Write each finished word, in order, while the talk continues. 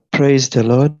Praise the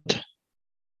Lord.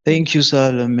 Thank you,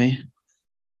 Salome.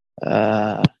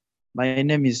 My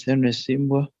name is Henry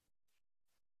Ssimbwa.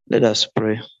 Let us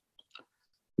pray.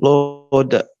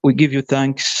 Lord, we give you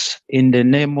thanks in the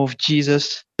name of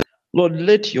Jesus. Lord,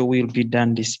 let your will be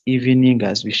done this evening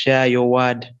as we share your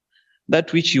word,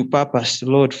 that which you purposed,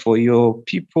 Lord, for your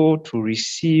people to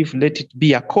receive. Let it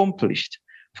be accomplished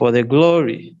for the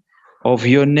glory of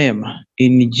your name,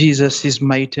 in Jesus'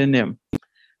 mighty name.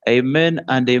 Amen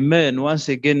and amen. Once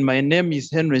again, my name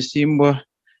is Henry Ssimbwa.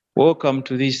 Welcome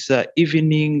to this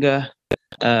evening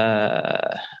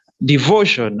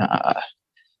devotion,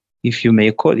 if you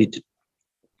may call it.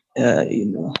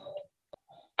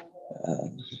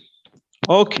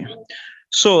 Okay.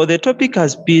 So the topic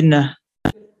has been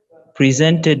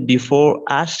presented before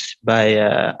us by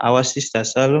our sister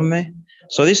Salome.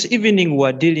 So this evening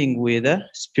we're dealing with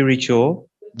spiritual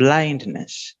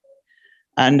blindness,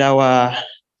 and our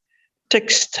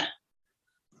text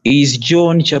is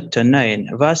John chapter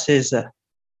 9, verses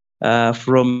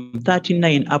from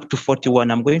 39 up to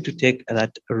 41. I'm going to take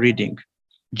that reading.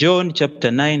 John chapter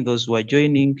 9, those who are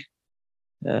joining,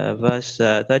 verse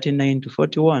 39 to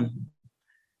 41.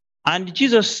 And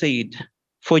Jesus said,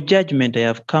 "For judgment I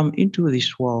have come into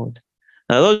this world,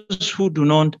 that those who do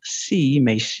not see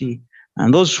may see,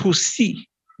 and those who see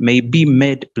may be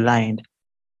made blind."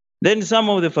 Then some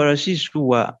of the Pharisees who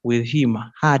were with him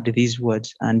heard these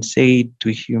words and said to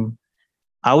him,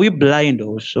 "Are we blind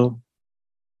also?"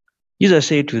 Jesus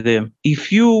said to them,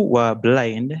 "If you were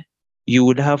blind, you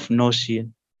would have no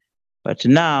sin. But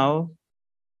now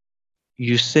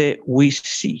you say, we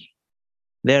see.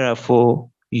 Therefore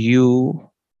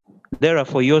your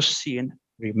sin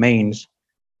remains."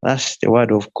 That's the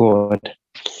word of God.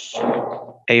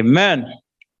 Amen.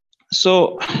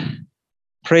 So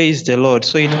praise the Lord.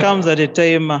 So it comes at a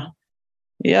time,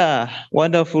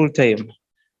 wonderful time.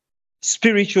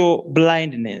 Spiritual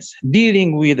blindness,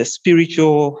 dealing with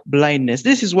spiritual blindness.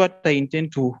 This is what I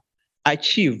intend to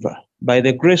achieve by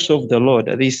the grace of the Lord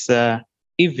this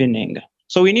evening.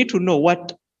 So we need to know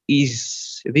what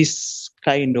is this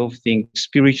kind of thing,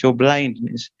 spiritual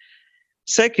blindness.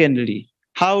 Secondly,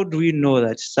 how do we know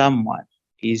that someone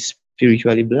is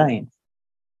spiritually blind?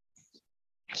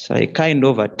 So a kind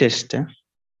of a test.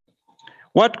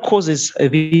 What causes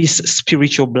this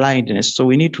spiritual blindness? So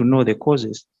we need to know the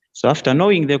causes. So after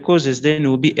knowing the causes, then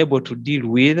we'll be able to deal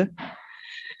with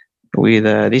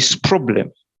this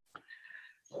problem.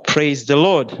 Praise the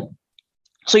Lord.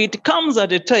 So it comes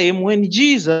at a time when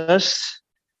Jesus,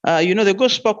 the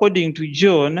gospel according to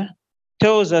John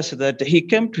tells us that he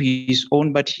came to his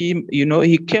own, but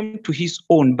he came to his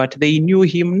own, but they knew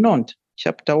him not.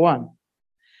 Chapter 1.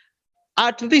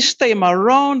 At this time,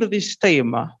 around this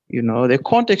time, the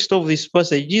context of this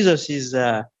passage, Jesus is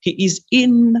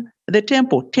in the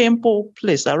temple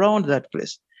place, around that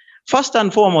place. First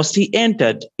and foremost, he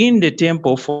entered in the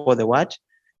temple for the what?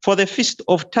 For the Feast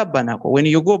of Tabernacle. When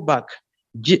you go back,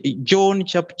 John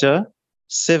chapter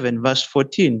 7, verse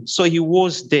 14. So he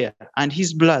was there, and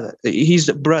his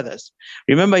brothers.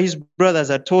 Remember, his brothers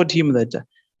had told him that,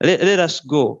 let us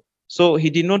go. So he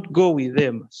did not go with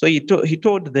them. So he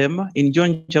told them in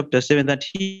John chapter 7 that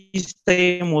his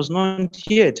time was not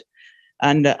yet.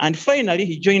 And finally,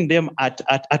 he joined them at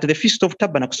the Feast of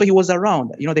Tabernacle. So he was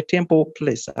around, the temple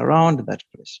place, around that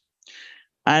place.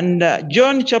 And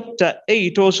John chapter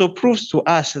 8 also proves to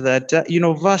us that,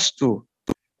 verse 2,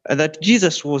 that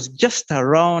Jesus was just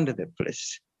around the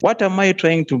place. What am I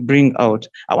trying to bring out?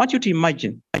 I want you to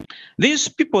imagine these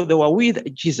people, they were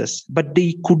with Jesus, but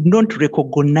they could not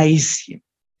recognize him.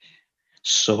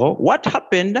 So what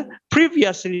happened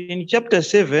previously in chapter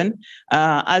 7,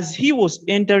 as he was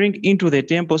entering into the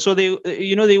temple, so they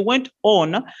went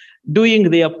on doing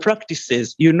their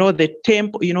practices, the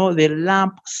temple, the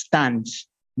lamp stands.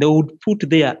 They would put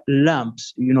their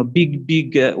lamps,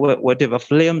 big, whatever,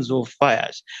 flames of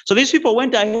fires. So these people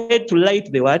went ahead to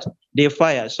light the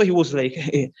fires. So he was like,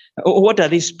 hey, what are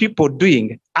these people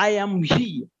doing? I am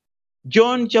he.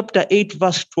 John chapter 8,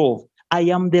 verse 12. I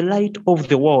am the light of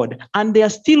the world. And they are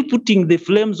still putting the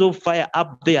flames of fire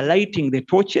up there, lighting the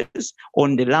torches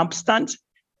on the lampstands.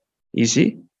 You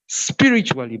see,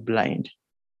 spiritually blind.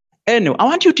 Anyway, I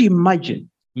want you to imagine,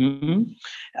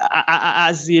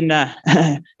 as in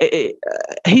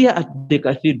here at the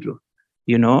cathedral,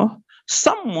 we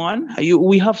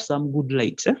have some good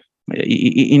lights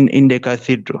in the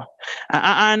cathedral,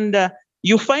 and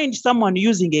you find someone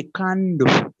using a candle.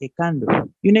 A candle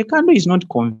is not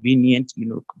convenient,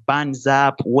 burns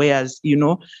up, wears,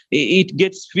 it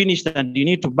gets finished and you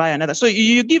need to buy another. So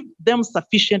you give them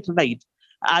sufficient light,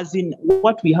 as in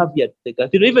what we have here at the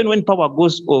cathedral. Even when power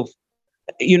goes off,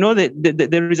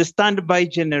 there is a standby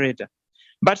generator.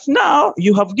 But now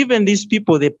you have given these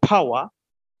people the power,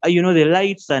 the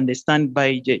lights and the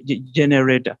standby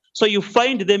generator. So you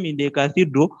find them in the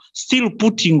cathedral still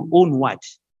putting on what?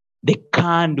 The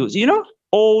candles,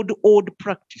 old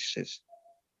practices.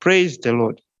 Praise the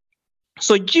Lord.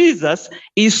 So Jesus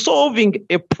is solving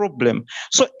a problem.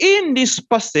 So in this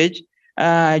passage,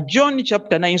 John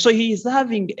chapter 9, so he is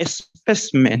having a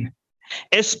specimen.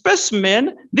 A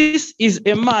specimen, this is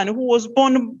a man who was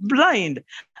born blind.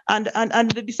 And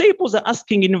the disciples are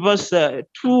asking in verse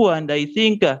 2, and I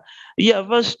think,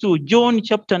 verse 2, John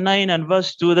chapter 9 and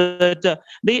verse 2, that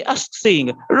they ask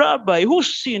saying, Rabbi, who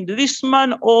sinned, this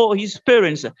man or his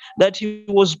parents, that he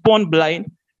was born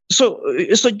blind? So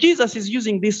Jesus is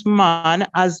using this man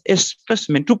as a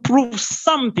specimen to prove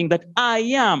something, that I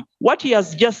am what he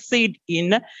has just said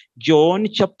in John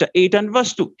chapter 8 and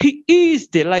verse 2. He is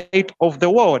the light of the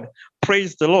world.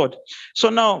 Praise the Lord. So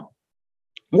now,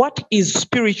 what is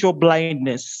spiritual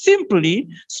blindness? Simply,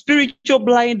 spiritual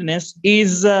blindness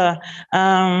is, the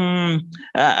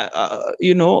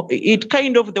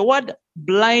word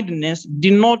blindness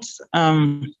denotes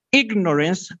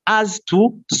ignorance as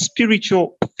to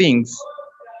spiritual things.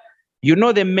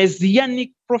 The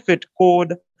messianic prophet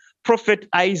called Prophet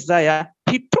Isaiah,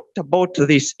 he talked about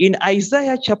this in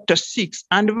Isaiah chapter 6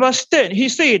 and verse 10. He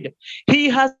said, he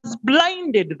has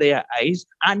blinded their eyes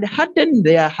and hardened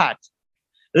their heart,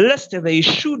 lest they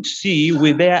should see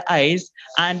with their eyes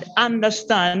and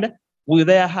understand with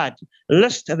their heart,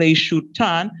 lest they should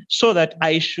turn so that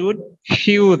I should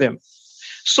heal them.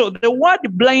 So the word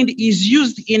blind is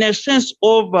used in a sense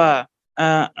of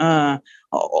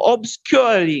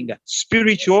obscuring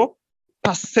spiritual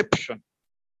perception.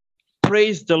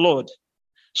 Praise the Lord.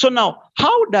 So now,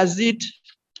 how does it,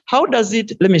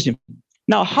 let me see.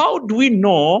 Now, how do we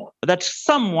know that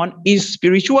someone is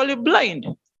spiritually blind?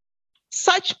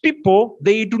 Such people,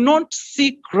 they do not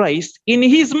see Christ in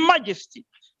his majesty.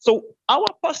 So our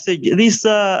passage, this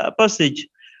passage,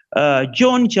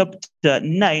 John chapter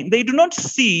 9, they do not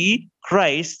see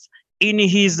Christ in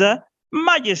his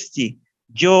majesty.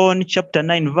 John chapter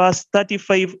 9, verse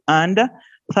 35 and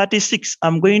 36.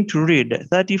 I'm going to read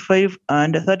 35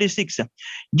 and 36.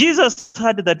 Jesus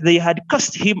heard that they had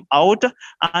cast him out,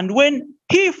 and when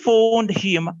he found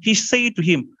him, he said to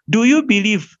him, do you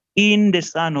believe in the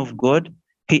Son of God?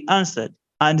 He answered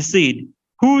and said,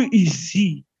 who is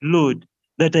he, Lord,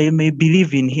 that I may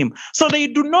believe in him? So they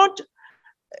do not,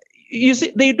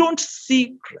 they don't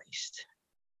see Christ.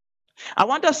 I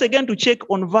want us again to check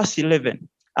on verse 11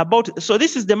 so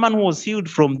this is the man who was healed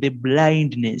from the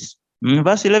blindness.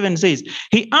 Verse 11 says,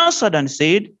 he answered and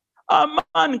said, a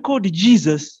man called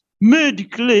Jesus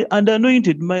made clay and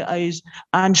anointed my eyes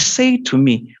and said to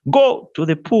me, go to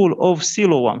the pool of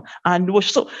Siloam and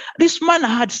wash. So this man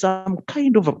had some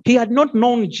kind of, he had not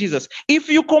known Jesus. If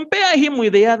you compare him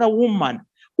with the other woman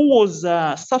who was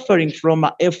suffering from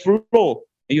a flow,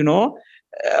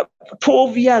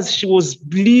 12 years she was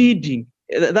bleeding,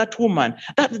 that woman,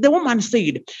 the woman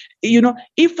said,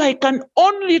 if I can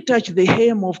only touch the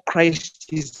hem of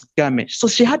Christ's garment. So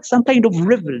she had some kind of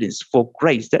reverence for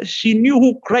Christ. She knew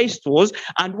who Christ was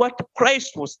and what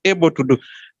Christ was able to do.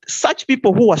 Such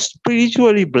people who are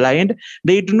spiritually blind,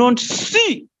 they do not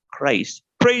see Christ.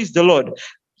 Praise the Lord.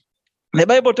 The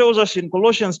Bible tells us in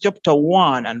Colossians chapter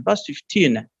 1 and verse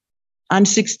 15 and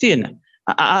 16,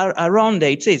 around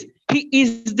there, it says, he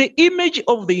is the image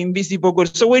of the invisible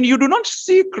God. So when you do not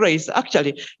see Christ,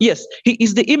 actually, yes, he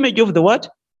is the image of the what?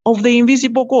 Of the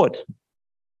invisible God.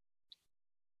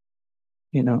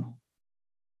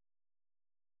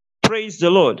 Praise the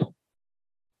Lord.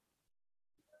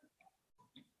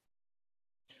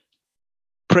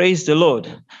 Praise the Lord.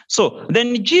 So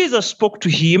then Jesus spoke to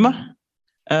him.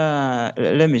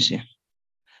 Let me see.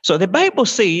 So the Bible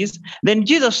says, then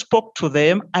Jesus spoke to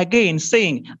them again,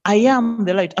 saying, I am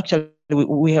the light. Actually,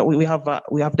 we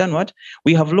have done what?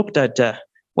 We have looked at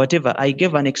whatever. I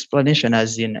gave an explanation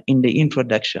as in the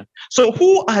introduction. So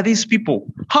who are these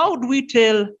people? How do we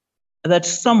tell that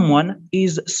someone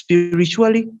is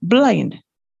spiritually blind?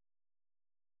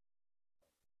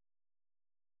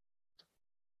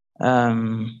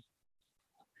 They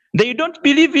don't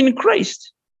believe in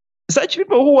Christ. Such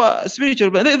people who are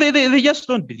spiritual, they just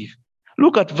don't believe.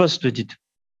 Look at verse 22.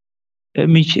 Let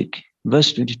me check.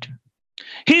 Verse 22.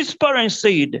 His parents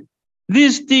said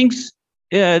these things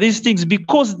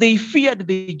because they feared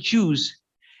the Jews.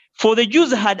 For the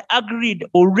Jews had agreed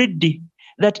already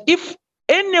that if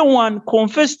anyone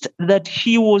confessed that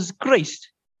he was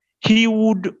Christ, he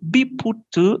would be put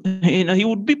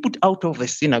out of the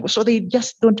synagogue. So they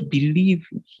just don't believe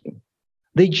in him.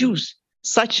 The Jews,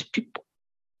 such people.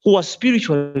 who are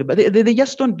spiritually, but they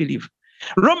just don't believe.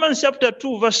 Romans chapter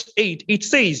 2, verse 8, it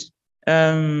says,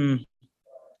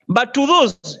 but to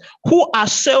those who are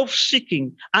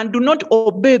self-seeking and do not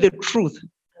obey the truth,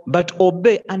 but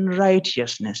obey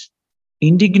unrighteousness,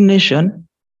 indignation,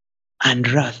 and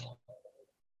wrath.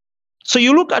 So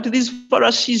you look at these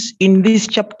Pharisees in this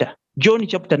chapter, John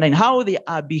chapter 9, how they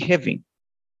are behaving.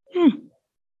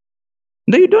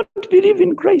 They don't believe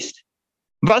in Christ.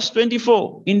 Verse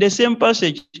 24, in the same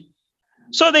passage.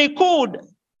 So they called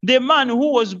the man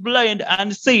who was blind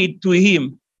and said to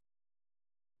him,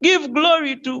 give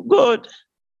glory to God.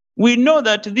 We know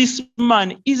that this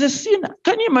man is a sinner.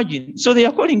 Can you imagine? So they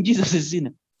are calling Jesus a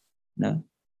sinner. No.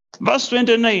 Verse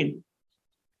 29.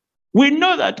 We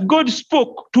know that God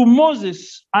spoke to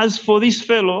Moses. As for this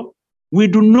fellow, we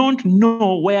do not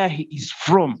know where he is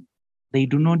from. They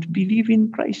do not believe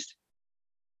in Christ.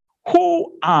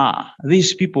 Who are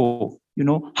these people?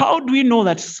 How do we know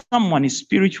that someone is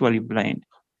spiritually blind?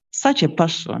 Such a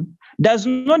person does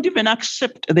not even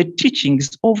accept the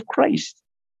teachings of Christ.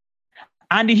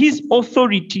 And his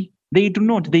authority, they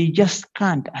just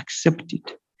can't accept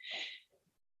it.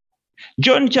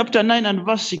 John chapter 9 and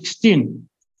verse 16.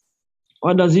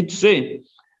 What does it say?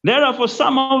 Therefore,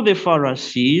 some of the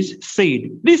Pharisees said,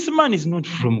 this man is not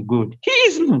from God. He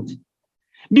is not.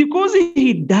 Because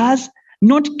he does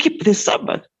not keep the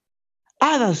Sabbath.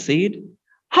 Others said,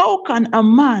 how can a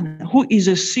man who is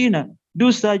a sinner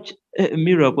do such a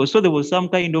miracle? So there was some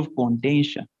kind of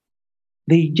contention.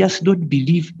 They just don't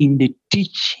believe in the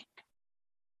teaching.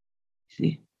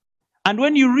 See? And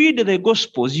when you read the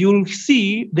Gospels, you'll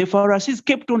see the Pharisees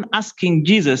kept on asking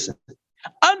Jesus,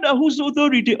 under whose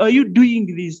authority are you doing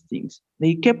these things?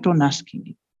 They kept on asking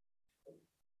him.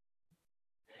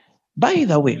 By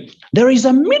the way, there is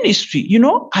a ministry,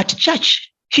 at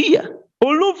church here,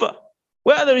 all over,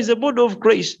 where there is a body of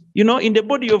Christ, in the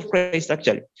body of Christ,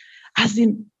 actually, as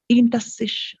in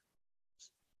intercession.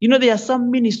 There are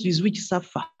some ministries which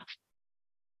suffer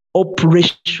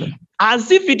oppression,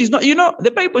 as if it is not,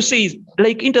 the Bible says,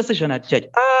 like intercession at church.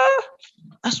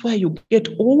 That's where you get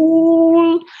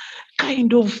all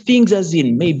kind of things, as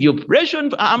in maybe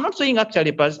oppression. I'm not saying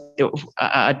actually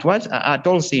at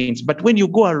all saints, but when you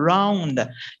go around,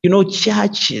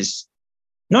 churches,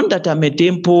 not that I'm a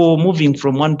temple moving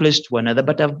from one place to another,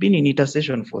 but I've been in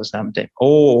intercession for some time.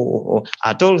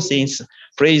 At all saints,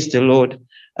 praise the Lord.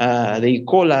 They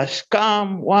call us,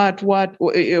 come,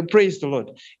 praise the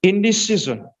Lord. In this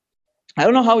season, I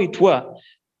don't know how it were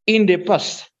in the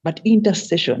past, but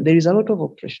intercession, there is a lot of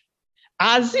oppression.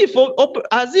 As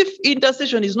if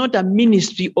intercession is not a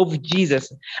ministry of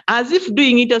Jesus, as if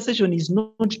doing intercession is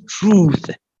not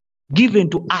truth given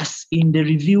to us in the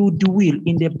revealed will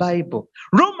in the Bible.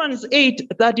 Romans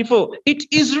 8:34, it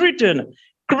is written,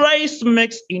 Christ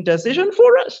makes intercession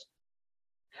for us.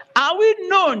 Are we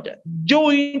not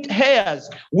joint heirs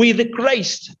with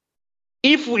Christ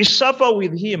if we suffer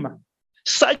with him,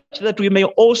 such that we may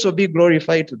also be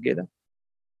glorified together?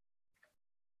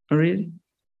 Really?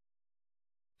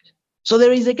 So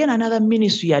there is again another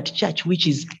ministry at church, which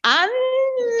is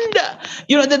under,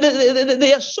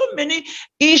 there are so many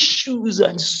issues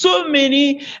and so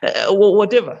many,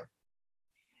 whatever.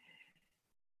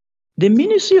 The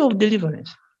ministry of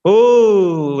deliverance.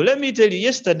 Let me tell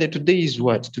you, today is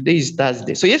what? Today is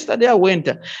Thursday. So yesterday I went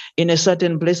in a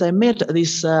certain place. I met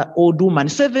this old woman,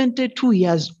 72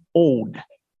 years old.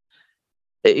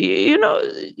 I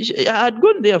had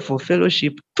gone there for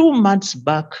fellowship 2 months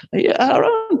back,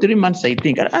 around 3 months, I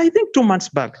think 2 months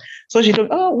back. So she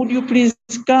told me, would you please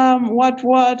come? What?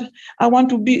 I want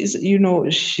to be,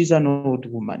 she's an old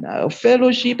woman.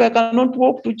 Fellowship, I cannot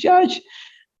walk to church.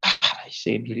 I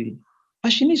said, really?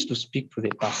 But she needs to speak to the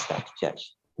pastor at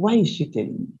church. Why is she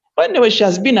telling me? But anyway, she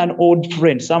has been an old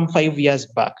friend some 5 years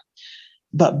back.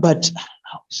 But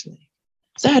I was like,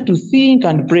 so I had to think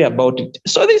and pray about it.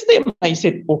 So this time I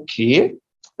said, okay,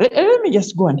 let me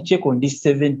just go and check on this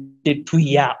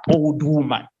 72-year-old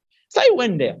woman. So I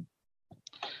went there.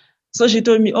 So she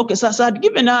told me, okay, so I'd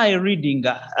given her a reading,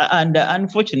 and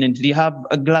unfortunately her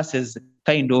glasses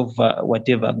kind of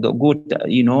whatever, got,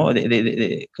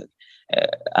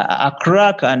 a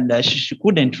crack, and she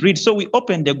couldn't read. So we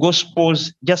opened the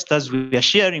Gospels just as we were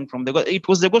sharing from the Gospel. It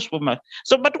was the Gospel.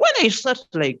 So, but when I sat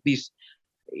like this,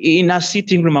 in a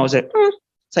sitting room, I was like,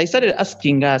 So I started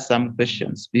asking her some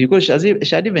questions because she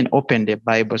had even opened the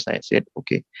Bible. So I said,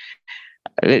 okay,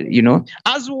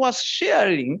 as we was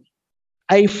sharing,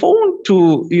 I found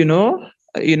to,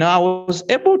 I was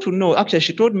able to know, actually,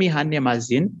 she told me her name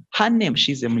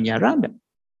she's a Munyaranda,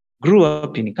 grew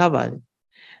up in Kaval.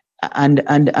 And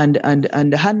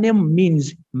her name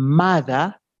means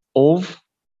mother of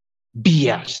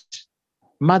beers,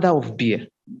 mother of beer.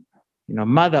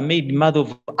 Mother, maybe mother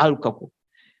of alcohol.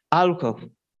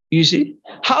 You see,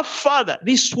 her father,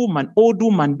 this woman, old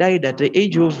woman, died at the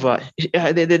age of,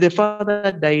 the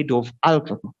father died of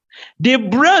alcohol. The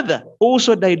brother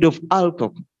also died of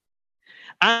alcohol.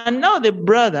 And now the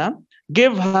brother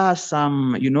gave her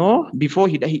some, before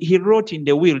he wrote in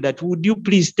the will that, would you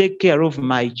please take care of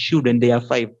my children? They are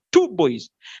 5, 2 boys.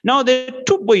 Now the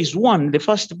 2 boys, one, the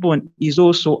firstborn, is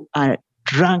also a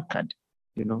drunkard,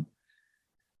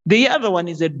 The other one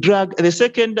is the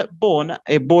second born,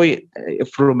 a boy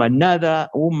from another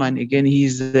woman, again,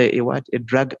 he's a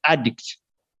drug addict.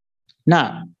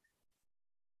 Now,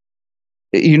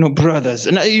 brothers,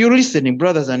 now you're listening,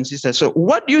 brothers and sisters. So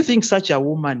what do you think such a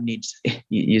woman needs?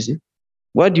 You see?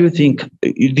 What do you think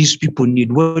these people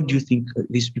need? What do you think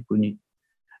these people need?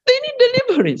 They need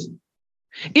deliverance.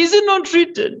 Is it not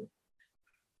written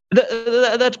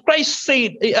that Christ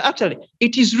said, actually,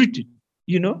 it is written,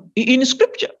 in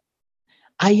scripture,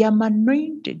 I am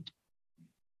anointed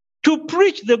to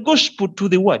preach the gospel to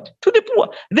the what? To the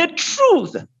poor. The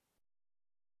truth.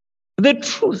 The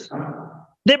truth.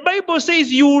 The Bible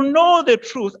says you know the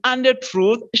truth, and the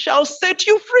truth shall set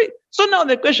you free. So now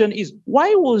the question is,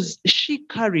 why was she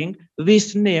carrying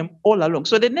this name all along?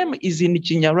 So the name is in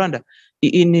Chinyarwanda,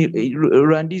 in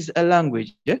Rwandese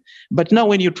language. Yeah? But now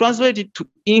when you translate it to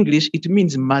English, it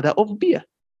means mother of beer.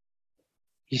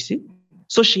 You see?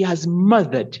 So she has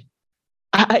mothered,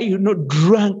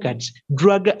 drunkards,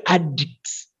 drug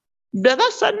addicts.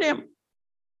 That's her name.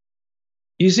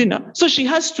 You see now? So she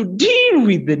has to deal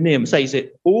with the name. So I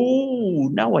said, oh,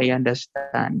 now I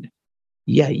understand.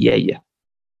 Yeah.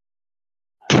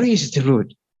 Praise the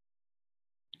Lord.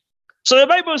 So the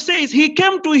Bible says he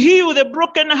came to heal the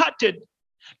brokenhearted,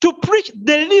 to preach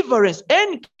deliverance.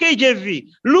 NKJV,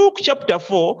 Luke chapter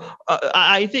 4,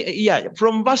 I think,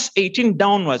 from verse 18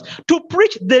 downwards, to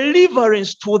preach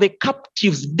deliverance to the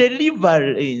captives,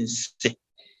 deliverance.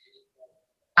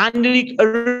 And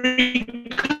recovery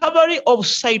of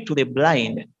sight to the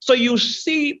blind. So you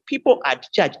see people at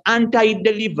church,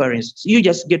 anti-deliverance. You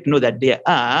just get to know that they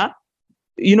are,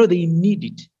 they need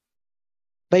it.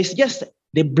 But it's just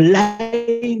the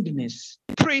blindness.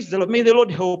 Praise the Lord. May the Lord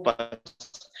help us.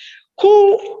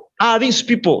 Who are these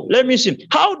people? Let me see.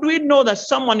 How do we know that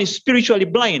someone is spiritually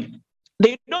blind?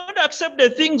 They don't accept the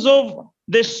things of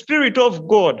the Spirit of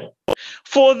God,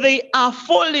 for they are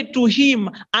folly to him,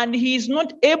 and he is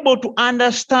not able to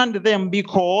understand them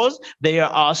because they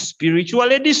are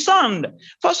spiritually discerned.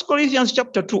 1 Corinthians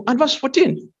chapter 2 and verse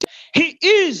 14. He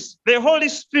is the Holy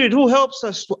Spirit who helps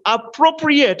us to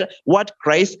appropriate what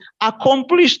Christ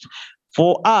accomplished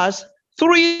for us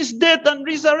through his death and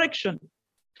resurrection.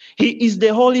 He is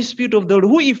the Holy Spirit of the Lord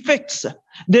who effects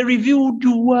the revealed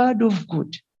word of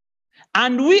God.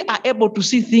 And we are able to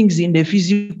see things in the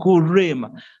physical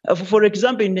realm. For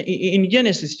example, in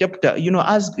Genesis chapter,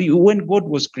 as when God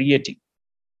was creating,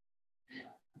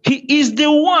 he is the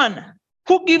one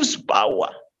who gives power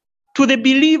to the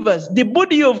believers, the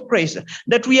body of Christ,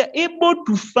 that we are able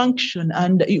to function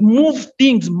and move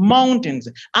things, mountains,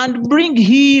 and bring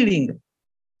healing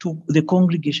to the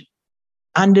congregation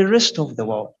and the rest of the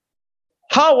world.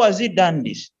 How has he done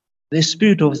this? The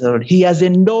Spirit of the Lord. He has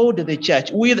endowed the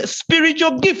church with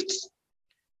spiritual gifts.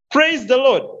 Praise the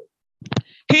Lord.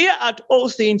 Here at All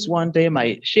Saints one time,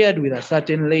 I shared with a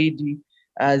certain lady,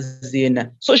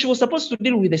 so she was supposed to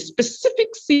deal with a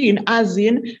specific sin, as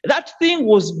in that thing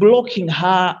was blocking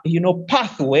her,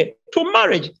 pathway to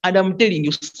marriage. And I'm telling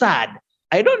you, sad.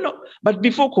 I don't know, but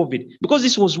before COVID, because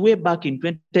this was way back in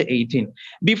 2018,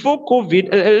 before COVID,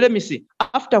 let me see,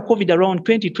 after COVID around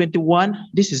 2021,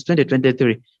 this is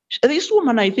 2023, this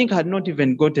woman, I think, had not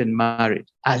even gotten married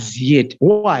as yet.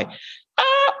 Why?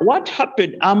 What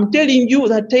happened? I'm telling you,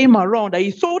 that time around,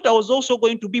 I thought I was also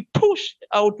going to be pushed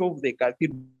out of the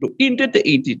cathedral in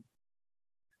 2018.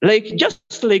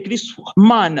 Just like this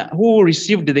man who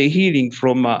received the healing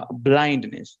from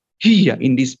blindness here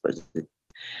in this person.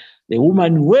 The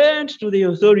woman went to the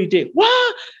authority. Wow,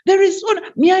 there is one.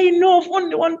 May I know of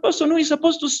only one person who is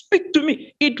supposed to speak to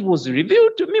me? It was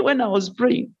revealed to me when I was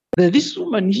praying. That this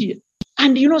woman here.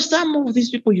 And some of these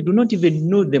people, you do not even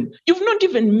know them. You've not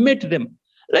even met them.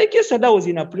 Like yesterday, I was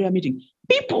in a prayer meeting.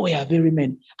 People were very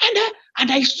men.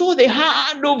 And I saw the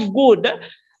hand of God,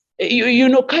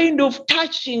 kind of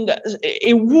touching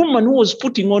a woman who was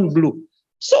putting on blue.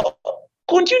 So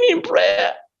continue in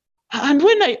prayer. And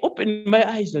when I opened my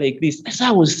eyes like this, as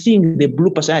I was seeing the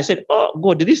blue person, I said, oh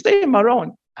God, this time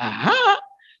around,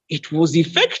 it was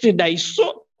effected. I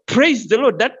saw, praise the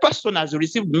Lord, that person has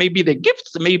received maybe the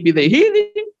gifts, maybe the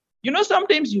healing.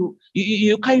 Sometimes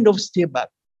you kind of stay back.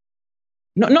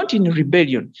 not in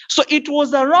rebellion. So it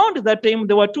was around that time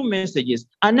there were two messages.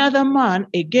 Another man,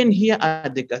 again here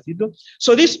at the cathedral.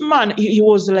 So this man, he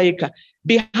was like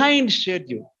behind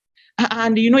schedule.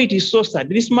 And it is so sad.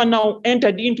 This man now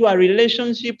entered into a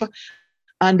relationship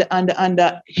and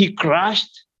he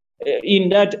crashed in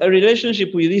that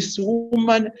relationship with this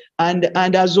woman. And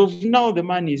as of now, the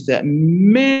man is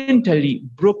mentally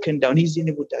broken down. He's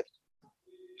unable to.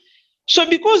 So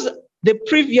because the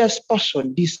previous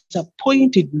person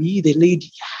disappointed me, the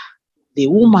lady, the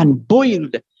woman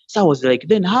boiled. So I was like,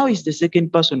 then how is the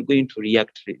second person going to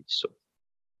react really so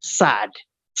sad?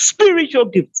 Spiritual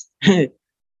gifts.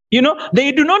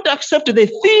 They do not accept the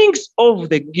things of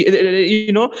the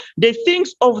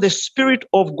things of the Spirit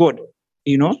of God.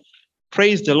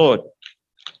 Praise the Lord.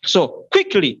 So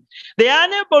quickly, they are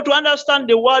unable to understand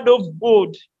the word of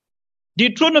God.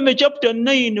 Deuteronomy chapter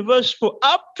 9, verse 4.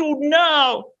 Up to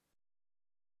now,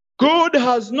 God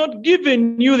has not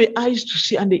given you the eyes to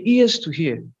see and the ears to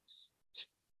hear.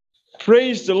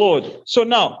 Praise the Lord. So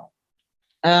now,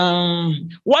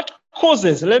 what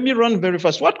causes, let me run very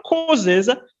fast. What causes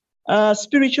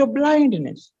spiritual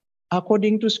blindness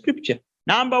according to scripture?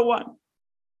 Number one.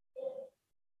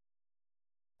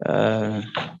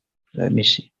 Let me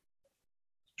see.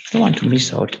 I don't want to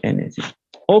miss out anything.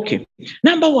 Okay.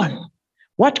 Number one.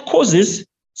 What causes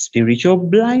spiritual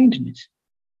blindness?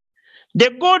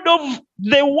 The God of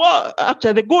the world,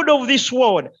 after the God of this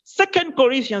world, 2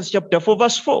 Corinthians chapter 4,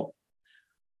 verse 4,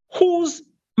 whose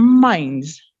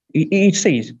minds, it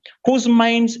says, whose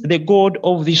minds the God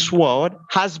of this world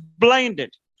has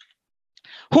blinded,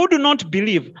 who do not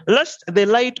believe, lest the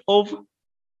light of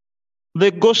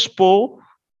the gospel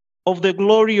of the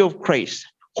glory of Christ,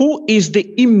 who is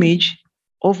the image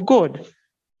of God,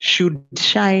 should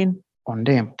shine on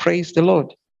them. Praise the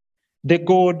Lord. The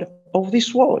God of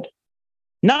this world.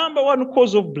 Number one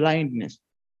cause of blindness.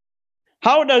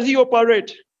 How does he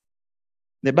operate?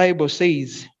 The Bible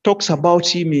talks about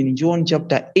him in John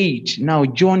chapter 8. Now,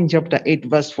 John chapter 8,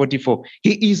 verse 44.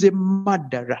 He is a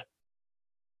murderer.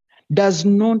 Does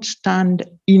not stand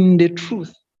in the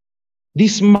truth.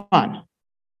 This man,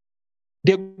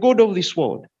 the God of this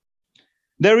world,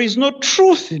 there is no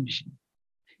truth in him.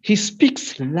 He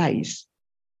speaks lies.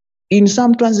 In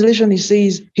some translation, he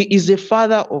says he is the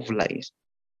father of lies.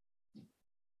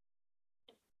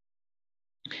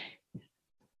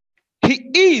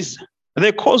 He is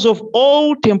the cause of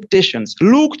all temptations.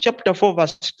 Luke chapter 4,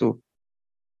 verse 2.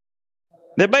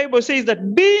 The Bible says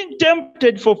that being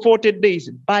tempted for 40 days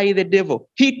by the devil,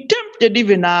 he tempted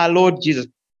even our Lord Jesus.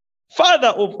 Father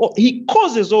of all, he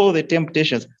causes all the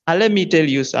temptations. And let me tell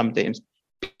you something.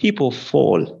 People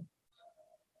fall.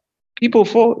 People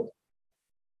fall.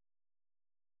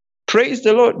 Praise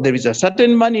the Lord. There is a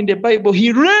certain man in the Bible.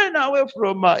 He ran away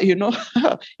from,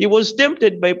 he was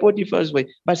tempted by Potiphar's wife.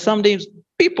 But sometimes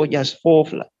people just fall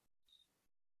flat.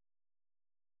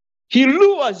 He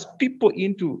lures people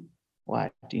into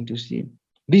what? Into sin.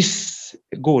 This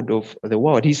God of the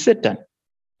world, he's Satan.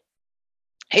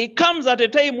 He comes at a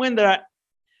time when there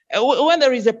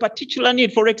is a particular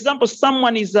need. For example,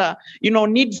 someone is,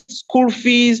 needs school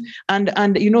fees and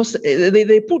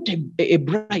they put a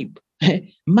bribe.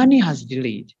 Money has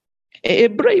delayed. A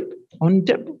bribe on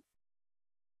table.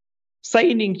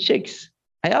 Signing checks.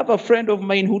 I have a friend of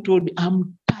mine who told me,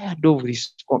 I'm tired of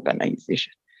this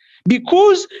organization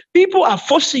because people are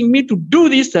forcing me to do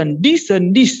this and this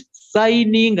and this,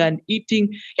 signing and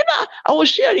eating. I was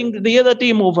sharing the other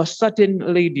time of a certain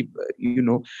lady,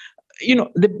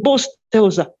 the boss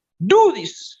tells her, do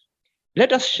this.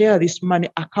 Let us share this money,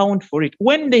 account for it.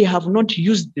 When they have not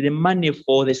used the money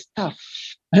for the staff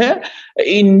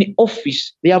in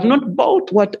office, they have not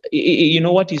bought what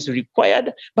is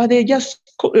required, but they just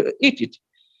eat it.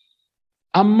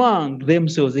 Among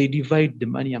themselves, they divide the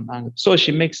money among them. So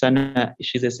she makes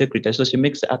she's a secretary, so she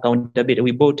makes accountability.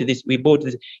 We bought this,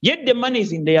 Yet the money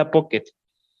is in their pocket.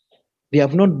 They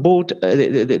have not bought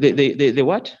the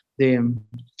what?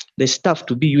 The stuff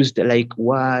to be used, like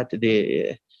what?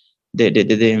 The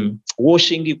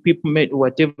washing equipment,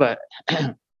 whatever,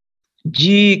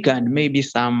 jig and maybe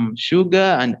some sugar,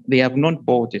 and they have not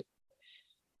bought it.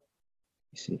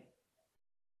 You see.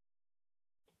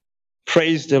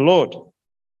 Praise the Lord.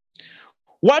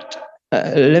 What?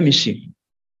 Let me see.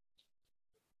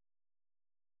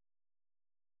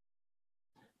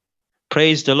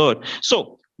 Praise the Lord.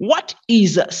 So, what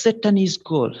is Satan's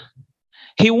goal?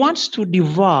 He wants to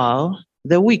devour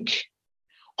the weak,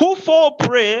 who fall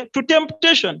prey to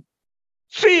temptation,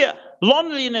 fear,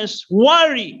 loneliness,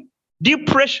 worry,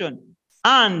 depression,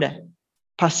 and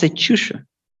persecution.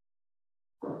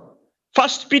 1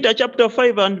 Peter chapter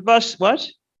 5 and verse what?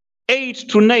 8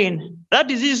 to 9. That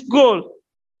is his goal.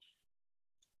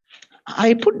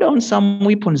 I put down some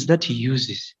weapons that he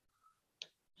uses.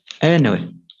 Anyway.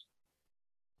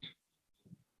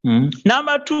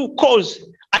 Number 2, cause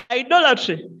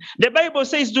idolatry. The Bible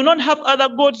says, do not have other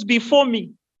gods before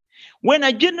me. When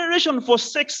a generation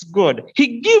forsakes God,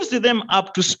 he gives them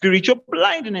up to spiritual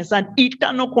blindness and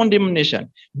eternal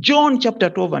condemnation. John chapter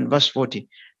 12 and verse 40.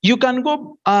 You can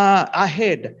go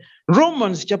ahead.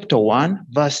 Romans chapter 1,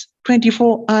 verse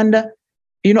 24 and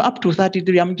up to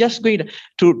 33. I'm just going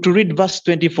to read verse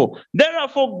 24.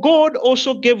 Therefore, God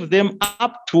also gave them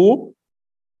up to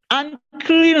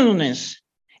uncleanness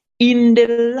in the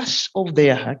lust of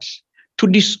their hearts, to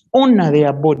dishonor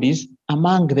their bodies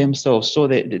among themselves. So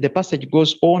the passage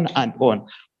goes on and on.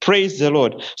 Praise the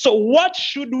Lord. So what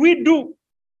should we do?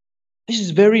 This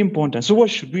is very important. So what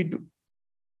should we do?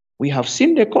 We have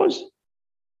seen the cause.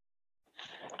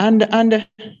 And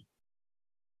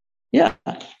yeah,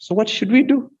 so what should we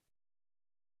do?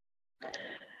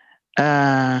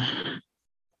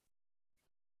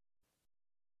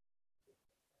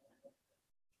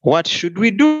 What should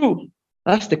we do?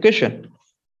 That's the question.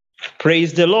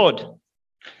 Praise the Lord.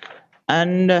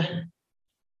 And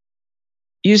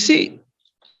you see,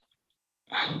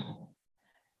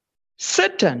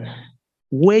 Satan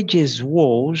wages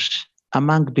wars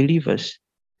among believers,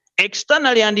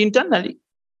 externally and internally.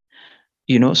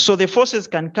 So the forces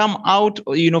can come out,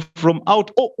 from out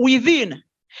or within.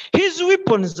 His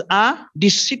weapons are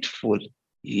deceitful.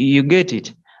 You get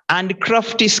it? And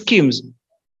crafty schemes,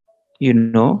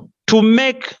 to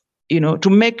make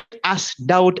us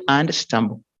doubt and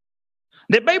stumble.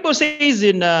 The Bible says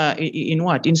in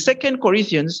what? In 2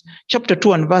 Corinthians chapter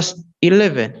 2 and verse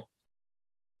 11,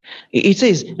 it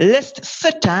says, lest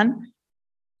Satan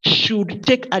should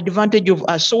take advantage of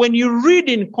us. So when you read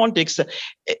in context,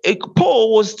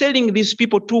 Paul was telling these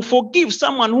people to forgive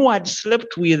someone who had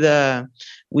slept with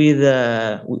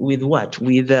what?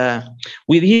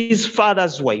 With his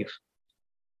father's wife,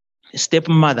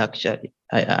 stepmother, actually.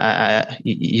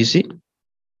 You see.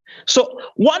 So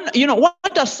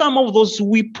what are some of those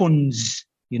weapons?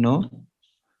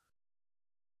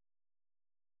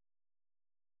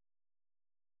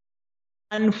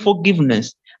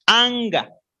 Unforgiveness, anger.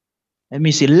 Let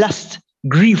me see, lust,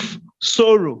 grief,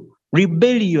 sorrow,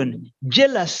 rebellion,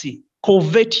 jealousy,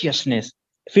 covetousness.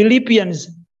 Philippians.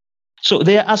 So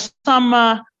there are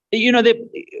some,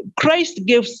 Christ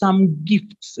gave some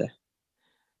gifts,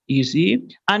 you see,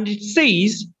 and it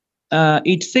says,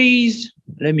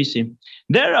 let me see.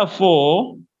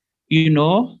 Therefore,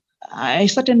 a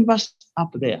certain verse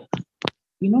up there.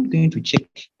 We're not going to check,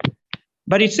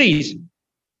 but it says,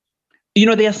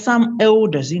 there are some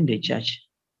elders in the church.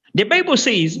 The Bible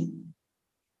says,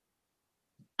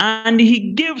 and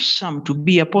he gave some to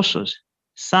be apostles,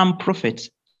 some prophets,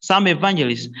 some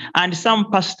evangelists, and some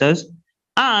pastors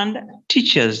and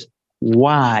teachers.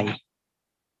 Why?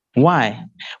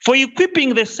 For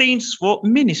equipping the saints for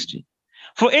ministry,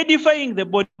 for edifying the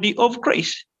body of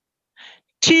Christ,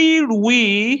 till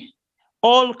we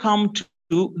all come to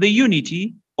the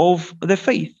unity of the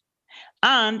faith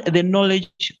and the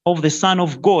knowledge of the Son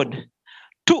of God,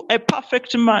 to a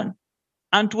perfect man,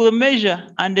 and to the measure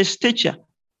and the stature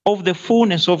of the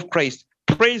fullness of Christ.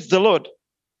 Praise the Lord.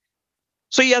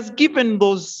 So he has given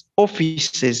those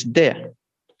offices there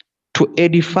to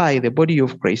edify the body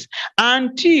of Christ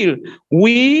until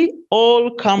we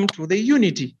all come to the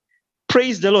unity.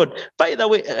 Praise the Lord. By the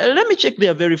way, let me check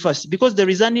there very fast, because there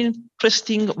is an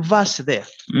interesting verse there.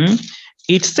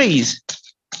 It says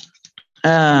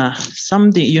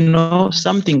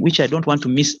something which I don't want to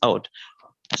miss out.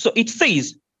 So it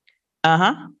says,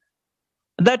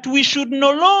 that we should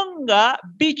no longer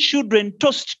be children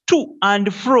tossed to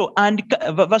and fro, and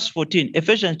verse 14,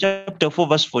 Ephesians chapter 4,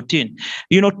 verse 14,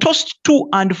 tossed to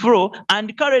and fro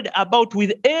and carried about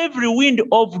with every wind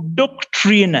of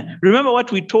doctrine. Remember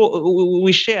what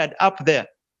we shared up there.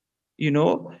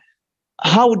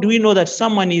 How do we know that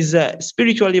someone is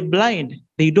spiritually blind?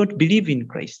 They don't believe in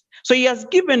Christ. So he has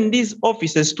given these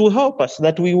offices to help us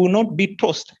that we will not be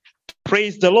tossed.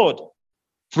 Praise the Lord.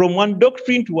 From one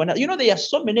doctrine to another. There are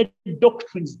so many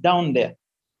doctrines down there.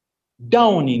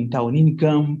 Down in town, in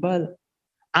Kampala.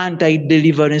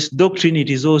 Anti-deliverance doctrine, it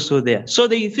is also there. So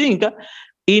they think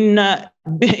in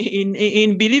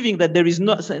believing that there is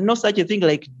no such a thing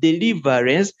like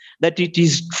deliverance, that it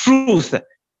is truth.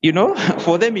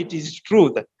 For them it is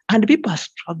truth. And people are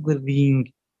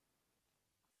struggling.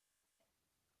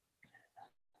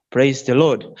 Praise the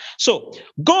Lord. So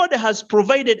God has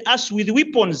provided us with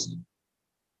weapons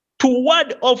to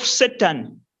ward off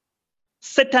Satan.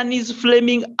 Satan is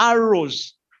flaming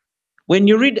arrows. When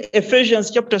you read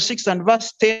Ephesians chapter 6 and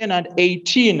verse 10 and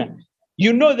 18,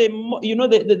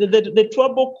 the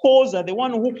trouble causer, the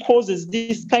one who causes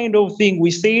this kind of thing,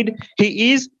 we said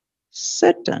he is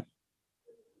Satan.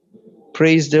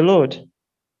 Praise the Lord.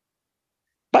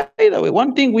 By the way,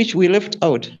 one thing which we left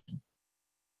out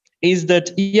is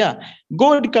that,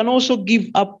 God can also give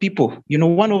up people.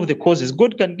 One of the causes,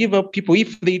 God can give up people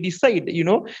if they decide,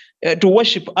 to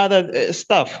worship other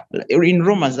stuff. In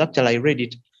Romans, actually, I read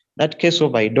it, that case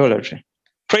of idolatry.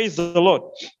 Praise the Lord.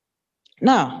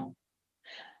 Now,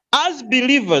 as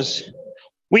believers,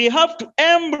 we have to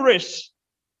embrace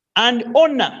and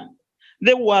honor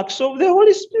the works of the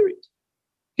Holy Spirit.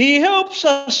 He helps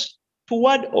us to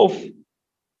ward off,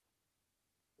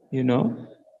 the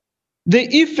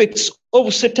effects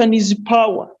of Satan's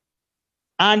power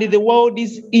and the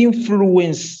world's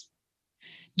influence.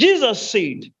 Jesus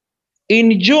said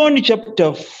in John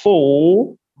chapter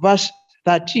 4, verse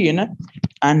 13,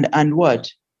 and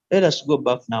what? Let us go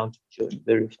back now to John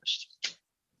very fast.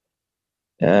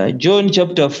 John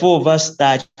chapter 4, verse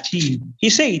 13.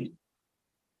 He said,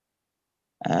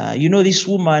 this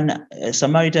woman,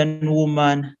 Samaritan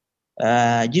woman,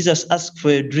 Jesus asked for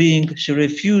a drink. She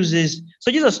refuses.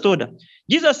 So Jesus told her.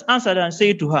 Jesus answered and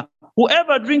said to her,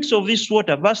 whoever drinks of this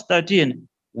water, verse 13,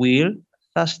 will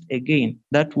thirst again.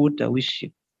 That water which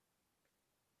she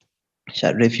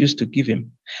shall refuse to give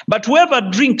him. But whoever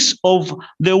drinks of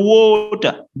the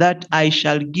water that I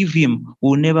shall give him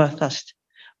will never thirst.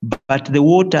 But the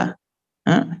water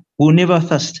will never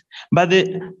thirst. But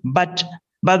the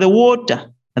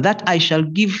water that I shall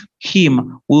give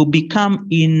him will become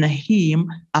in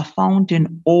him a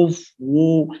fountain of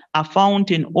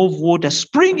water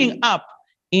springing up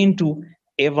into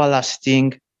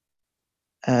everlasting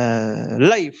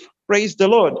life. Praise the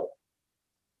Lord.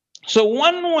 So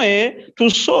one way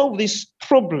to solve this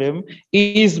problem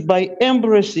is by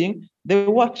embracing the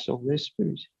works of the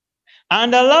Spirit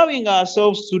and allowing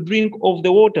ourselves to drink of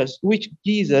the waters which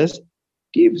Jesus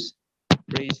gives.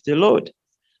 Praise the Lord.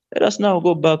 Let us now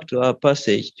go back to our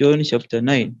passage, John chapter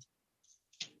 9.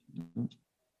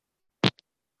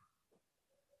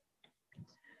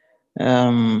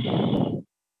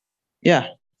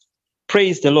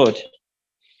 Praise the Lord.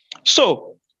 So,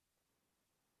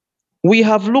 we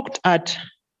have looked at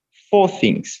 4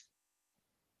 things.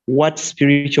 What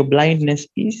spiritual blindness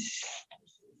is.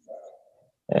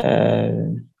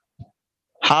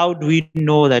 How do we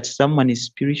know that someone is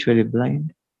spiritually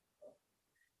blind?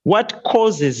 What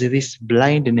causes this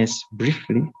blindness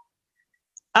briefly?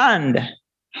 And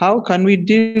how can we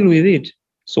deal with it?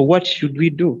 So what should we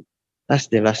do? That's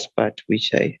the last part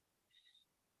which I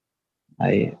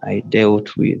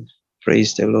dealt with.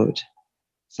 Praise the Lord.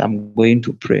 So I'm going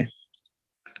to pray.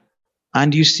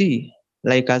 And you see,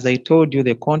 like as I told you,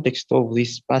 the context of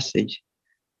this passage,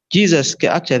 Jesus,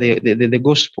 actually the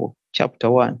gospel,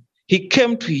 chapter 1, he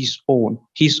came to his own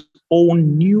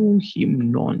knew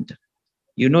him not.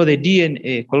 The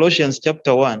DNA, Colossians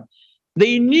chapter 1,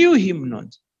 they knew him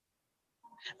not.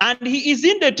 And he is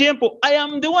in the temple. I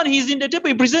am the one. He's in the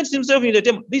temple. He presents himself in the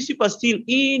temple. These people are still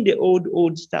in the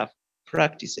old stuff,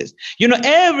 practices.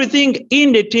 Everything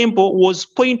in the temple was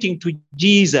pointing to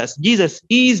Jesus. Jesus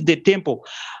is the temple.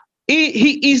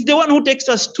 He is the one who takes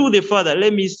us to the Father.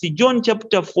 Let me see. John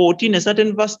chapter 14, a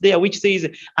certain verse there, which says,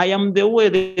 I am the way,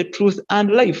 the truth,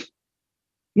 and life.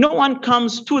 No one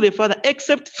comes to the Father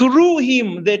except through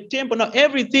him, the temple. Now,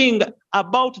 everything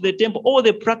about the temple, all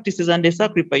the practices and the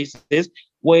sacrifices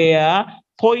were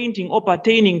pointing or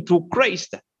pertaining to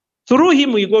Christ. Through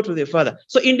him, we go to the Father.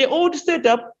 So in the old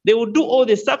setup, they would do all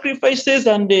the sacrifices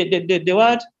and the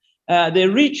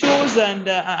rituals and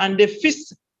the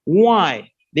feasts. Why?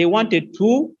 They wanted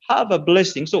to have a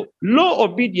blessing. So law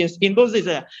obedience in those days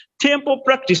are temple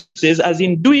practices, as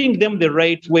in doing them the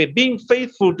right way, being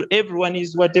faithful to everyone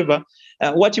is whatever,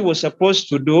 what you were supposed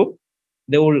to do,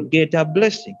 they will get a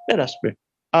blessing. Let us pray.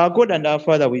 Our God and our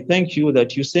Father, we thank you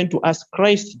that you sent to us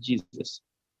Christ Jesus.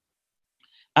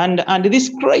 And this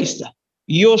Christ,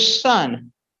 your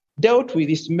Son, dealt with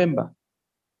this member,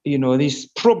 this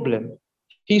problem.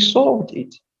 He solved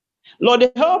it. Lord,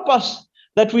 help us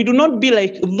that we do not be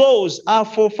like those our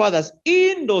forefathers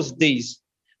in those days,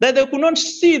 that they could not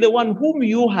see the one whom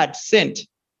you had sent,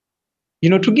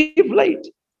 to give light,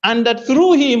 and that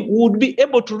through him we would be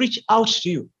able to reach out to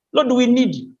you. Lord, we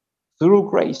need you through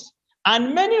Christ.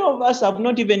 And many of us have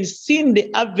not even seen the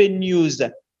avenues,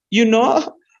 the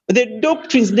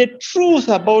doctrines, the truth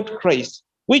about Christ,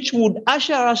 which would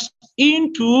usher us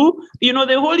into,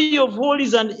 the Holy of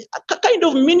Holies and kind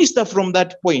of minister from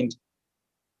that point.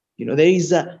 There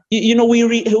is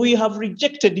we have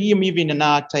rejected him even in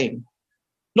our time.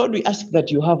 Lord, we ask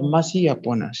that you have mercy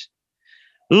upon us.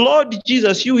 Lord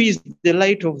Jesus, you is the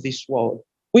light of this world.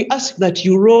 We ask that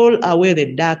you roll away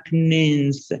the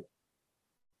darkness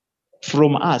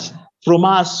from us, from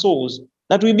our souls,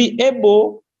 that we be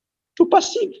able to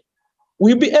perceive,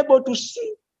 we'll be able to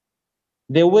see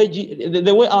the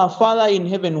way our Father in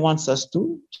heaven wants us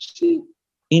to see.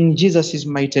 In Jesus'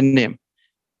 mighty name.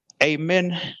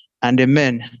 Amen and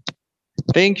amen.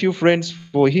 Thank you, friends,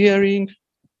 for hearing.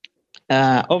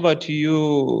 Over to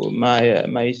you,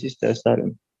 my sister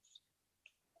Salem.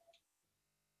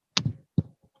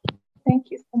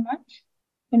 Thank you so much,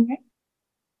 Henry.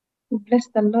 We bless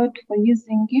the Lord for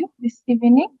using you this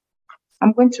evening.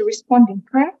 I'm going to respond in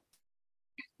prayer.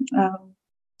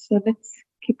 So let's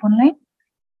keep online.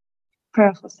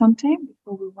 Prayer for some time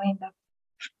before we wind up.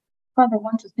 Father, I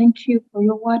want to thank you for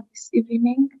your word this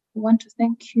evening. I want to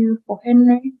thank you for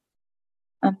Henry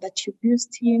and that you've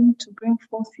used him to bring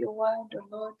forth your word, oh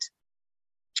Lord.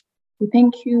 We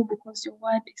thank you because your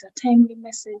word is a timely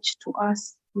message to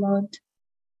us, Lord.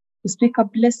 We speak a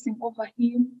blessing over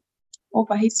him,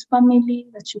 over his family,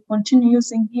 that you continue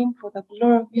using him for the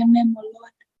glory of your name, O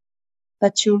Lord.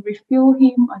 That you refill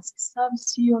him as he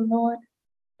serves you, O Lord.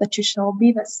 That you shall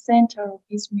be the center of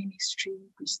his ministry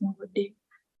every single day.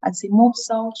 As he moves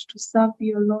out to serve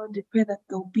you, O Lord, I pray that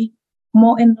there will be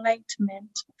more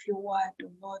enlightenment of your word, O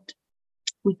Lord.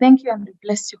 We thank you and we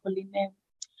bless your holy name.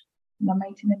 In the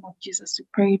mighty name of Jesus, we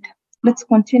prayed. Let's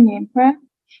continue in prayer.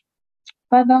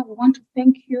 Father, we want to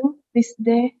thank you this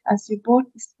day as you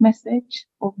brought this message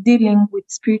of dealing with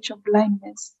spiritual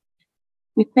blindness.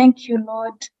 We thank you,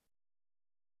 Lord,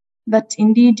 that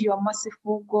indeed you are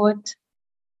merciful, God.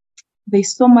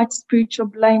 There's so much spiritual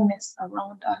blindness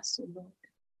around us, oh Lord.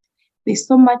 There's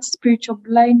so much spiritual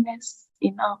blindness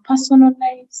in our personal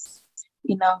lives,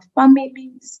 in our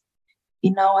families,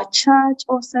 in our church,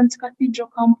 or Saints Cathedral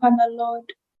Kampala,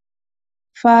 Lord.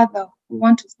 Father, we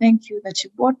want to thank you that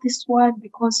you brought this word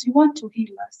because you want to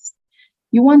heal us.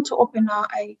 You want to open our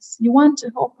eyes. You want to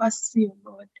help us see,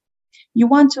 Lord. You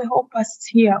want to help us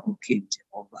hear, O King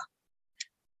Jehovah.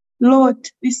 Lord,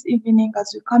 this evening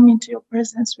as we come into your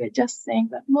presence, we're just saying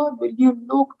that, Lord, will you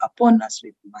look upon us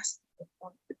with mercy,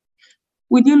 Lord?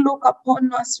 Will you look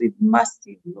upon us with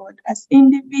mercy, Lord, as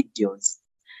individuals?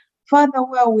 Father,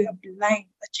 where we are blind,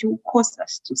 that you cause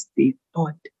us to see,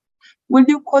 Lord. Will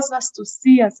you cause us to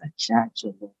see as a church,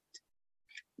 oh Lord?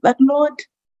 That, Lord,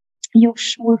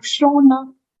 we've shown up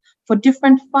for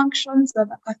different functions at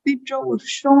the cathedral. We've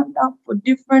shown up for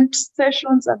different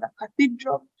sessions at the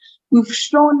cathedral. We've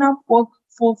shown up for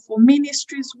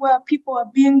ministries where people are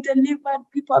being delivered,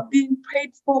 people are being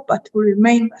prayed for, but we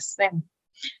remain the same.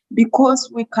 Because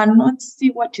we cannot see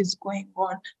what is going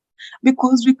on.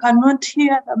 Because we cannot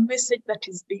hear the message that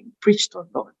is being preached, oh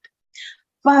Lord.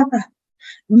 Father,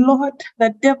 Lord,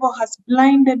 the devil has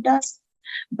blinded us.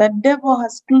 The devil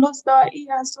has closed our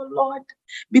ears, oh Lord,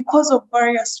 because of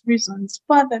various reasons.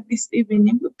 Father, this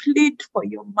evening we plead for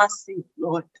your mercy,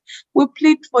 Lord. We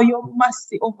plead for your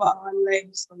mercy over our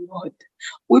lives, oh Lord.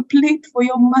 We plead for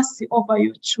your mercy over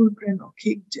your children, oh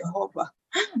King Jehovah.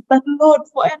 That, Lord,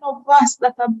 for any of us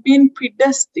that have been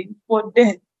predestined for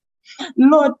death,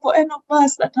 Lord, for any of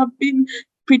us that have been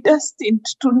predestined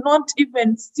to not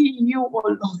even see you, oh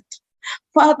Lord.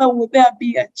 Father, will there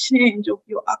be a change of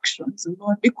your actions,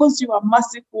 Lord, because you are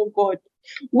merciful, God,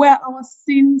 where our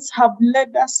sins have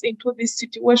led us into this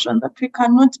situation that we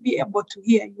cannot be able to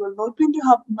hear you, Lord. Will you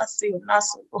have mercy on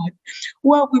us, Lord,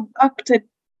 where we've acted,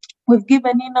 we've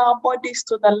given in our bodies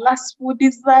to the lustful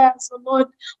desires, oh Lord.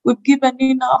 We've given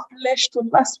in our flesh to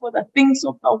lust for the things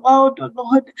of the world, oh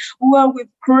Lord, where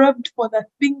we've craved for the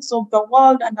things of the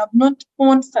world and have not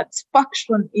found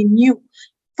satisfaction in you.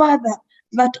 Father,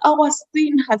 that our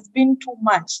sin has been too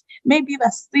much. Maybe the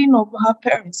sin of our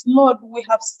parents. Lord, we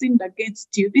have sinned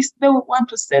against you. This day we want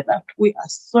to say that we are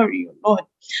sorry, Lord.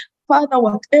 Father,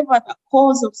 whatever the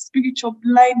cause of spiritual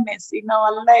blindness in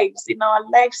our lives, in our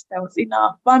lifestyles, in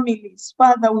our families,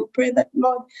 Father, we pray that,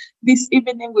 Lord, this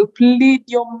evening we plead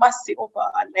your mercy over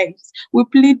our lives. We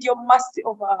plead your mercy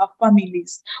over our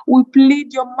families. We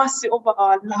plead your mercy over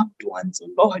our loved ones, oh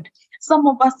Lord. Some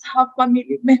of us have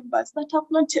family members that have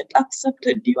not yet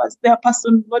accepted you as their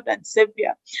personal Lord and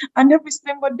Savior. And every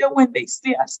single day when they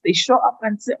see us, they show up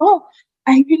and say, oh,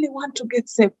 I really want to get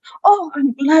saved. Oh,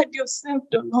 I'm glad you're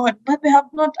saved, oh Lord. But they have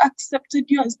not accepted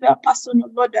you as their personal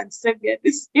Lord and Savior.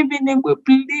 This evening we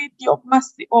plead your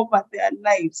mercy over their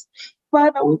lives.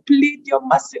 Father, we plead your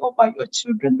mercy over your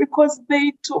children because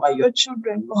they too are your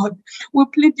children, Lord. We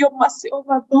plead your mercy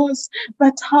over those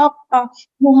that have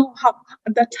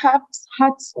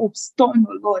hearts of stone,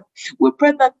 oh Lord. We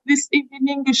pray that this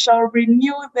evening you shall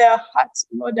renew their hearts,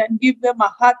 Lord, and give them a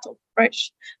heart of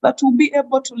flesh that will be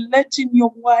able to let in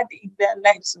your word in their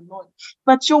lives, oh Lord.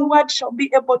 That your word shall be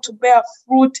able to bear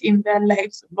fruit in their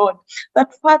lives, oh Lord.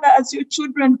 That, Father, as your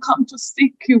children come to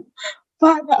seek you,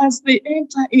 Father, as they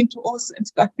enter into All Saints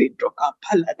Cathedral,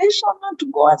 Kampala, they shall not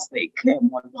go as they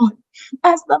came, oh Lord.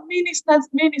 As the ministers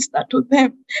minister to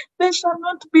them, they shall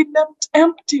not be left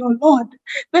empty, oh Lord.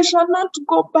 They shall not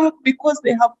go back because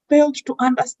they have failed to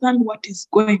understand what is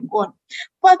going on.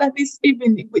 Father, this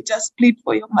evening we just plead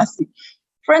for your mercy.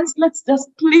 Friends, let's just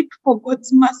plead for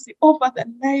God's mercy over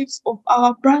the lives of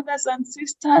our brothers and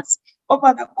sisters,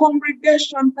 over the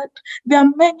congregation, that there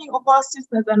are many of our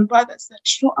sisters and brothers that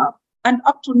show up. And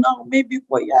up to now, maybe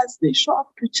for years, they show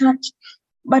up to church.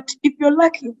 But if you're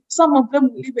lucky, some of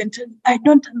them will even tell you, I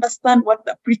don't understand what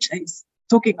the preacher is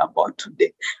talking about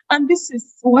today. And this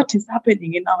is what is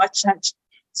happening in our church.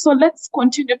 So let's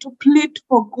continue to plead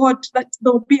for God that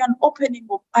there will be an opening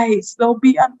of eyes, there will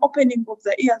be an opening of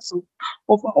the ears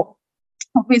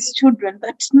of his children,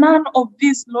 that none of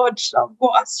these, Lord, shall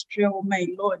go astray, oh my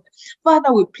Lord.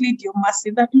 Father, we plead your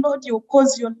mercy, that, Lord, you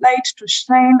cause your light to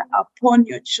shine upon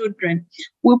your children.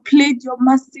 We plead your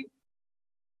mercy.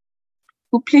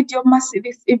 We plead your mercy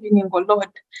this evening, oh Lord,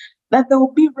 that there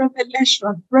will be revelation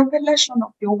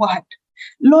of your word.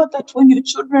 Lord, that when your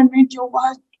children read your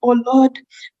word, oh Lord,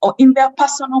 or in their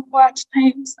personal quiet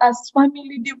times as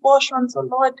family devotions, oh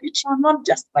Lord, it shall not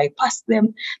just bypass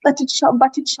them, but it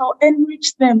shall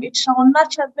enrich them, it shall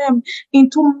nurture them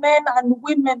into men and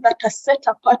women that are set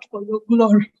apart for your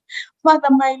glory. Father,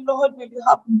 my Lord, will you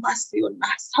have mercy on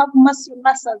us? Have mercy on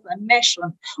us as a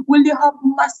nation. Will you have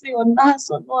mercy on us,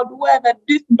 oh Lord, where the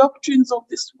deep doctrines of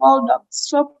this world have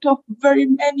swept off very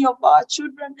many of our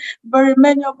children, very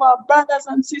many of our brothers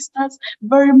and sisters,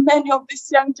 very many of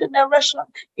this young generation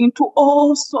into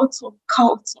all sorts of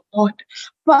cults, oh Lord.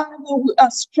 Father, we are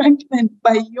strengthened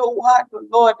by your word, oh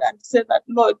Lord, and say that,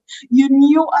 Lord, you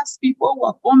knew us before we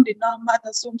were formed in our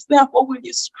mother's wombs. Therefore, will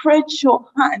you stretch your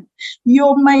hand,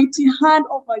 your mighty hand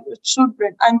over your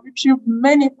children, and retrieve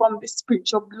many from the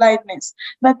spiritual blindness,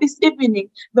 that this evening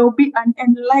there will be an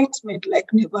enlightenment like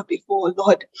never before,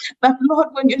 Lord. That, Lord,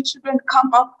 when your children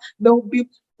come up, they'll be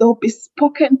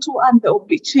spoken to and they'll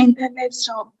be changed. Their lives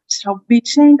shall be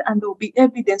changed, and there will be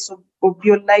evidence of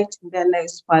your light in their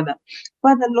lives, Father.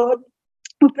 Father, Lord,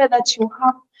 we pray that you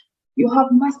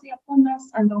have mercy upon us,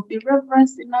 and there will be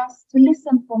reverence in us to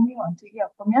listen from you and to hear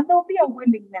from you. And there will be a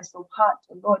willingness of heart,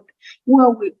 oh Lord, where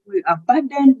we are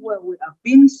burdened, where we are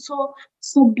being so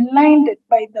blinded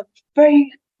by the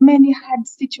very many hard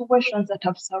situations that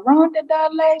have surrounded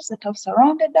our lives, that have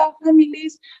surrounded our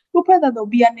families. We pray that there will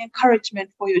be an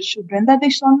encouragement for your children, that they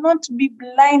shall not be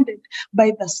blinded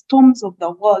by the storms of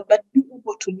the world, but be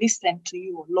able to listen to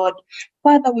you, Lord.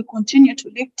 Father, we continue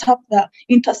to lift up the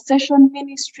intercession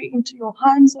ministry into your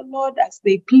hands, O Lord, as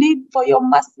they plead for your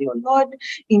mercy, O Lord,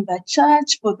 in the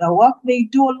church, for the work they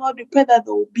do, O Lord. We pray that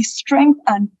there will be strength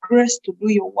and grace to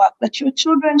do your work, that your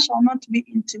children shall not be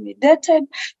intimidated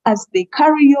as they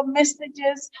carry your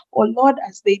messages, O Lord,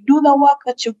 as they do the work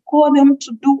that you call them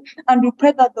to do. And we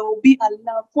pray that there will be a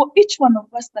love for each one of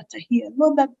us that are here,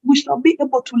 Lord, that we shall be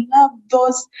able to love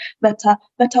those that are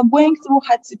going through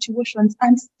hard situations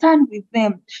and stand with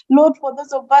them. Lord, for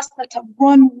those of us that have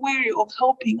grown weary of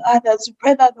helping others, we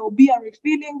pray that there will be a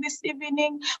refilling this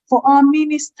evening for our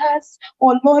ministers,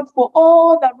 or Lord, for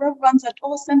all the reverends at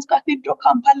All Saints Cathedral,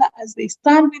 Kampala, as they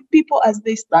stand with people, as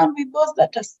they stand with those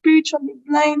that are spiritually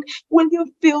blind. Will you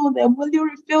fill them? Will you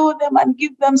refill them and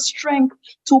give them strength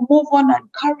to move on and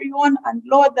carry on? And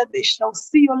Lord, that they shall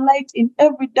see your light in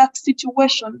every dark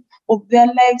situation of their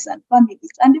lives and families,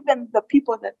 and even the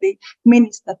people that they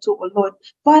minister to, oh Lord.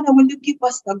 Father, will you give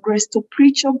us the grace to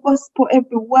preach your gospel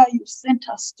everywhere you sent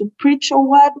us, to preach your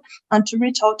word and to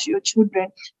reach out to your children.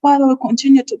 Father, we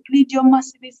continue to plead your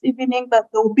mercy this evening, that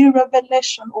there will be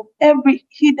revelation of every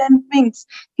hidden things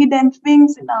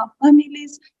in our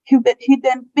families,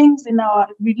 hidden things in our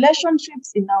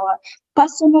relationships, in our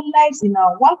personal lives, in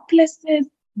our workplaces,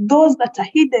 those that are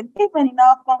hidden even in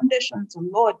our foundations, oh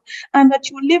Lord, and that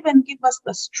you will even give us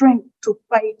the strength to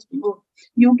fight, Lord.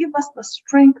 You give us the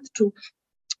strength to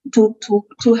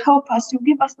help us. You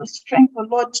give us the strength, oh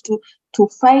Lord, to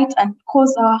fight and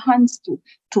cause our hands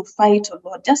to fight, oh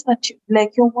Lord. Just that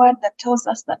like your word that tells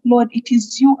us that, Lord, it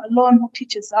is you alone who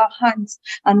teaches our hands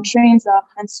and trains our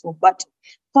hands for battle.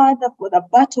 Father, for the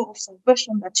battle of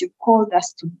salvation that you've called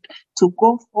us to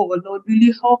go for, Lord, will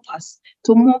you help us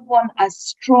to move on as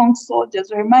strong soldiers?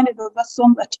 We're reminded of a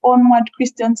song that onward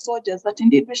Christian soldiers, that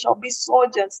indeed we shall be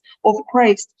soldiers of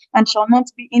Christ and shall not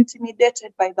be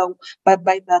intimidated by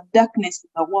the darkness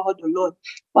of the world, O Lord.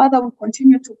 Father, we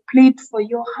continue to plead for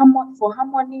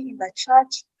harmony in the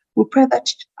church. We pray that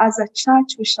as a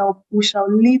church we shall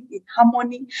live in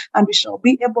harmony, and we shall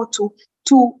be able to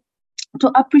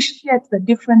appreciate the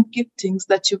different giftings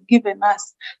that you've given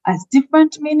us as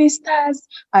different ministers,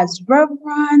 as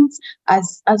reverends,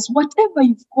 as whatever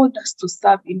you've called us to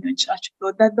serve in your church,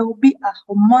 Lord, that there will be a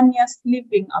harmonious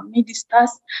living amidst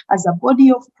us as a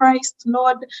body of Christ,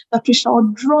 Lord, that we shall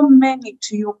draw many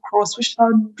to your cross, we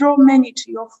shall draw many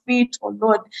to your feet, oh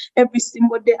Lord, every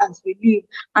single day as we live.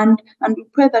 And we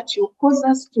pray that you cause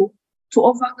us to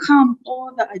overcome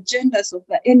all the agendas of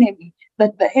the enemy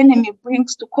that the enemy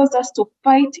brings to cause us to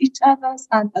fight each other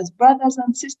and as brothers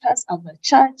and sisters of the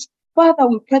church. Father,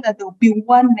 we pray that there will be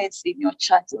oneness in your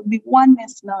church. There will be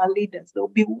oneness in our leaders. There will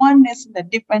be oneness in the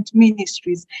different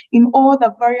ministries, in all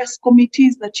the various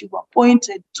committees that you've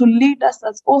appointed to lead us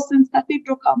as All Saints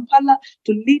Cathedral Kampala,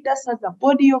 to lead us as a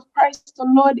body of Christ, O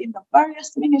Lord, in the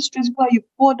various ministries where you've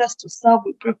called us to serve.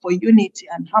 We pray for unity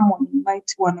and harmony,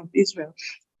 mighty one of Israel.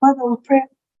 Father, we pray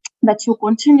that you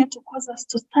continue to cause us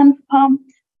to stand firm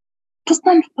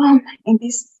in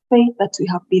this faith that we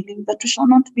have believed, that we shall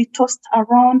not be tossed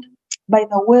around by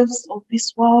the waves of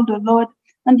this world, O Lord,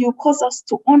 and you cause us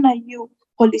to honor you,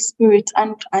 Holy Spirit,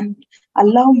 and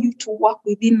allow you to work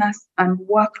within us and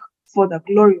work for the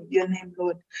glory of your name,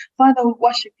 Lord. Father, we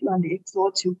worship you and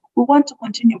exalt you. We want to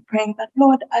continue praying that,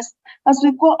 Lord, as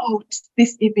we go out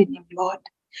this evening, Lord,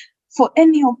 for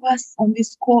any of us on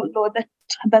this call, Lord,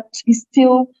 that is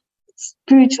still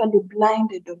spiritually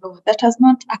blinded, O Lord, that has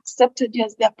not accepted you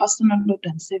as their personal Lord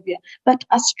and Savior, that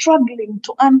are struggling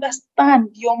to understand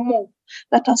your move,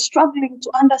 that are struggling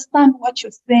to understand what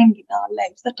you're saying in our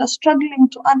lives, that are struggling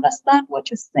to understand what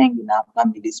you're saying in our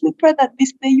families. We pray that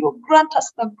this day you grant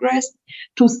us the grace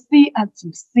to see as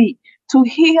you see, to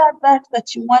hear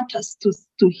that you want us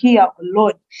to hear, O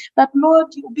Lord. That, Lord,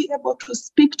 you'll be able to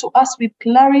speak to us with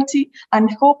clarity and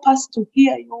help us to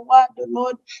hear your word, O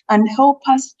Lord, and help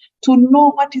us to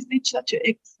know what is it that you're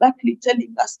exactly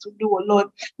telling us to do, O Lord.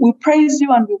 We praise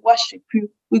you and we worship you.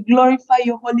 We glorify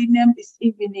your holy name this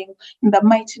evening. In the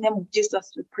mighty name of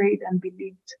Jesus, we prayed and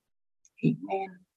believed. Amen.